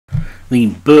The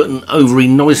Burton Overy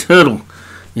Novice Hurdle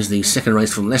is the second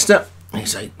race from Leicester.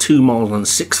 It's a 2 miles and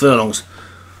 6 furlongs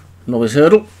Novice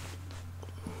Hurdle.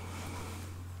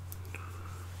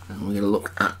 And we're going to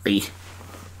look at the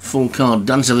full card.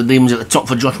 Dance of the Demons at the top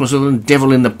for Joshua Sutherland,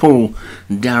 Devil in the Pool,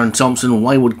 Darren Thompson,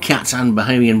 Wayward Cats and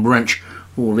Bohemian Branch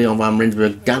for Leon van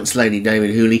Rensburg, Dance Lady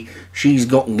David Hooley, She's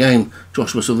Got Game,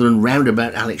 Joshua Sutherland,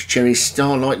 Roundabout Alex Cherry,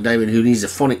 Starlight David Hooley,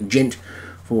 Zaphonic Gent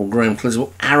for Graham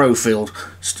Cliswell, Arrowfield,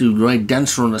 Stu Gray,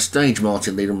 Dancer on the Stage,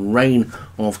 Martin Leadham, Reign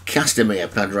of Castamere,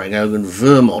 Padraig Hogan,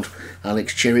 Vermont,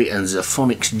 Alex Cherry and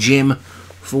Zaphonic's Gem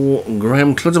for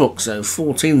Graham Clutterbuck. So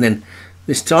 14 then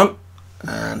this time,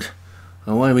 and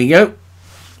away we go.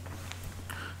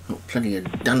 Got plenty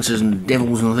of dancers and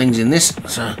devils and things in this,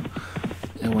 so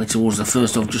away towards the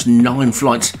first of just 9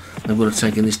 flights they've got to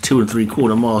take in this 2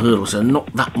 3/4 mile hurdle, so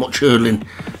not that much hurdling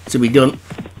to be done.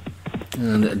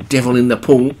 And Devil in the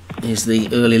Pool is the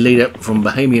early leader from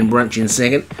Bohemian Branch in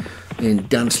second, then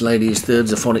Dance Lady is third,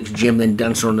 Zaphonic's Gem, then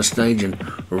Dancer on the Stage and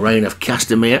Reign of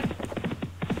Castamere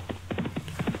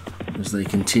as they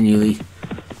continue the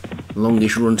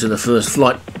longish run to the first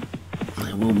flight.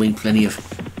 There will be plenty of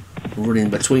running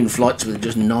between flights with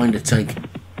just 9 to take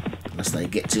as they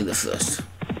get to the first.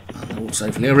 And they're all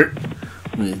safely over it,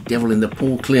 with Devil in the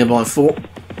Pool clear by 4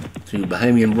 to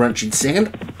Bohemian Branch in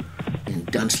second, and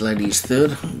Dance Lady is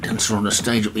third, Dancer on the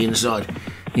Stage up the inside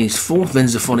is fourth, then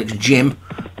Zaphonic's Gem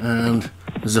and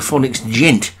Zaphonic's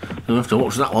Gent. We'll have to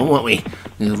watch that one, won't we?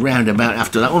 There's a roundabout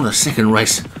after that one, a second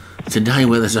race today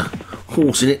where there's a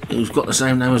horse in it who's got the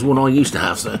same name as one I used to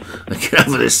have, so they get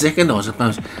over the second. I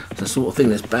suppose it's the sort of thing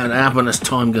that's bound to happen as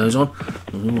time goes on,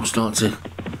 and we all start to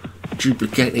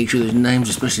duplicate each other's names,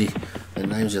 especially the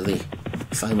names of the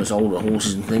famous older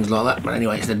horses and things like that. But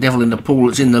anyway, it's the Devil in the Pool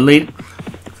that's in the lead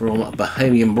from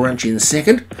Bohemian Branch in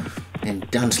second, and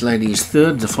Dance Lady is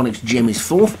third, Zaphonic's Gem is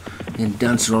fourth, and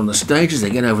Dancer on the Stage as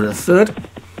they get over the third,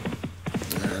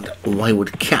 and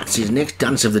Wayward Cats is next.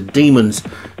 Dance of the Demons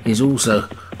is also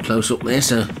close up there,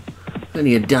 so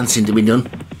plenty of dancing to be done.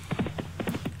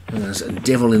 As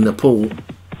Devil in the Pool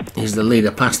is the leader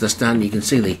past the stand. You can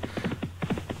see the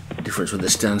difference with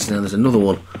the stands now. There's another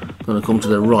one going to come to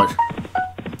the right.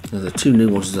 There's the 2 new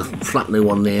ones. There's a flat new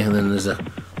one there, and then there's a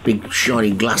big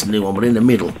shiny glass new one, but in the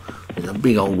middle there's a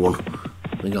big old one,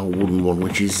 big old wooden one,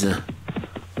 which is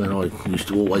where I used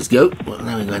to always go, but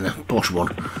now we're going to posh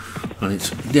one, and it's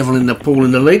Devil in the Pool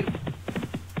in the lead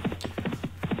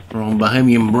from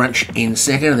Bohemian Branch in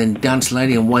second, and then Dance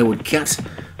Lady and Wayward Cats,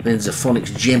 then Zaphonic's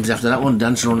Gems after that one,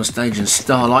 Dancer on the Stage and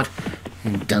Starlight,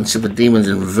 and Dance of the Demons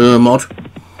and Vermont.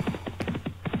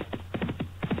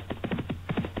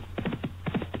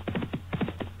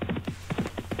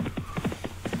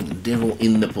 Devil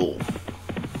in the Pool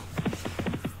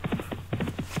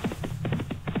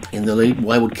in the lead.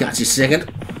 Wayward Cats is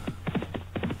second.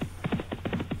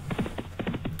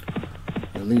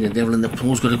 The leader Devil in the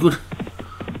Pool's got a good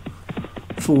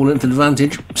full length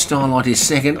advantage. Starlight is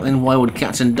second, then Wayward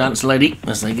Cats and Dance Lady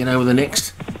as they get over the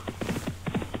next.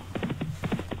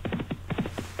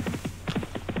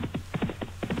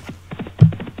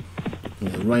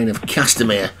 And the Reign of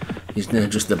Castamere is now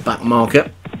just the back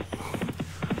marker,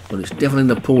 but it's Devil in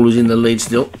the Pool who's in the lead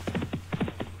still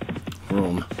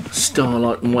from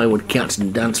Starlight and Wayward Cats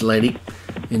and Dance Lady,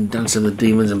 in Dance of the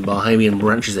Demons and Bohemian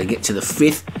Branch as they get to the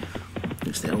fifth.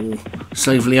 They're all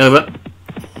safely over,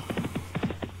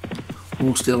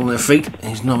 all still on their feet.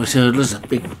 These novice hurdlers, a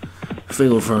big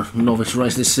field for a novice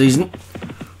race this season.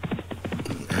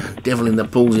 Devil in the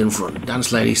Pool's in front,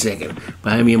 Dance Lady second,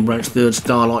 Bohemian Branch third,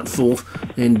 Starlight fourth,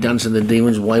 then Dance of the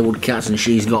Demons, Wayward Cats and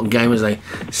She's Got Game as they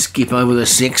skip over the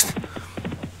sixth,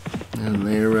 and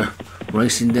they're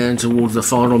racing down towards the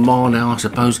final mile now. I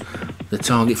suppose the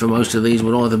target for most of these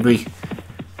would either be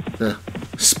the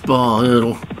Spa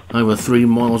hurdle over 3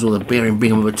 miles or the Bearing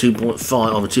Bingham over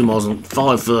 2.5 over 2 miles and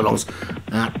 5 furlongs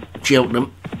at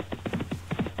Cheltenham.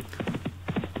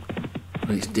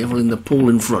 It's Devil in the Pool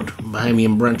in front,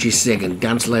 Bohemian Branch is second,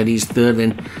 Dance Lady is third,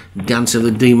 then Dance of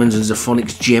the Demons and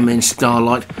Zaphonic's Gem, then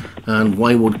Starlight and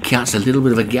Wayward Cats. A little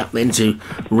bit of a gap then to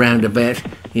Roundabout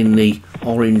in the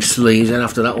orange sleeves, and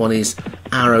after that one is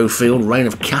Arrowfield. Reign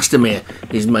of Castamere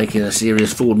is making a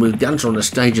serious forward move. Dancer on the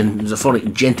Stage and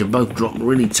Zaphonic Gent have both dropped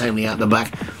really tamely out the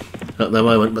back at the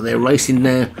moment, but they're racing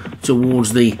now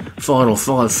towards the final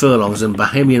 5 furlongs, and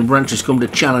Bohemian Branch has come to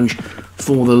challenge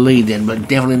for the lead then, but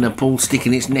Devil in the Pool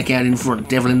sticking its neck out in front.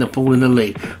 Devil in the Pool in the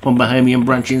lead from Bohemian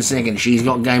Branch in second. She's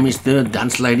Got Game is third,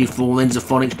 Dance Lady fourth, then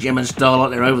Zaphonic's Gem and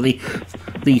Starlight. They're over the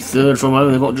the third from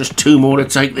home. They've got just 2 more to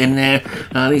take then now.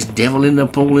 And it's Devil in the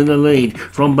Pool in the lead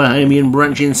from Bohemian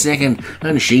Branch in second.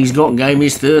 And She's Got Game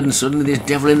is third. And suddenly this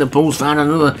Devil in the Pool's found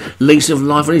another lease of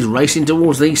life and is racing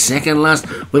towards the second last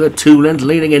with a 2-length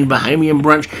lead again. Bohemian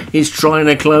Branch is trying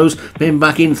to close. Then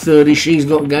back in third is She's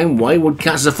Got Game. Wayward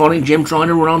Casaphonic Gem trying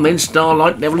to run on. Then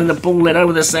Starlight, Devil in the Pool led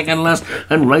over the second last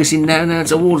and racing down now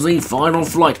towards the final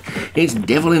flight. It's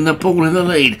Devil in the Pool in the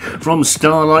lead from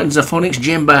Starlight and Zaphonic's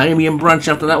Gem. Bohemian Branch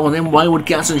after that one. Then Wayward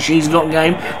Cats and She's Got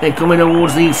Game. They're coming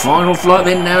towards the final flight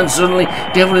then now, and suddenly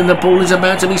Devil in the Pool is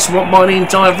about to be swapped by the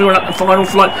entire field at the final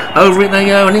flight. Over it they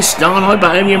go, and it's Starlight,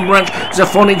 Bohemian Branch,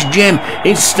 Zaphonic's Gem.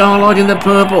 It's Starlight in the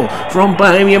purple from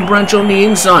Bohemian Branch on the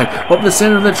inside. Up the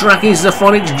centre of the track is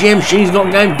Zaphonic's Gem. She's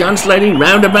Got Game, Dance Lady,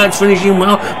 roundabouts finishing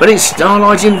well, but it's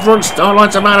Starlight in front.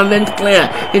 Starlight's about a length clear.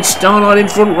 It's Starlight in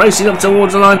front, racing up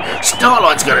towards the line.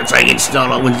 Starlight's going to take it.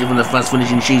 Starlight wins it from the fast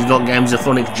finishing She's Got Game,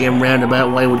 Zaphonic's Gem,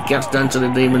 roundabout, Wayward Cats, Dance of the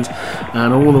Demons,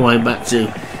 and all the way back to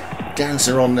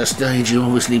Dancer on the stage, who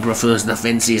obviously prefers the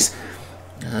fences.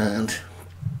 And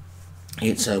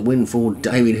it's a win for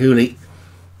David Hooley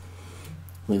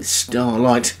with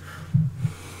Starlight.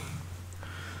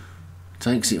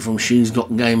 Takes it from She's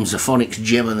Got Game, Zaphonic's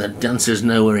Gem, and the Dancer's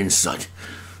nowhere in sight.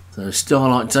 So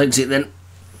Starlight takes it then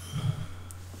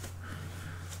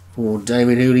for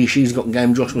David Hooley. She's Got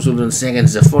Game, Joshua Sutherland second,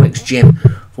 Zaphonic's Gem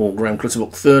for Graham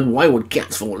Clutterbuck third, Wayward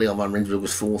Cats for Leon Van Rensburg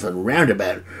was fourth, and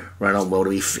Roundabout ran on well to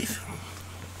be fifth.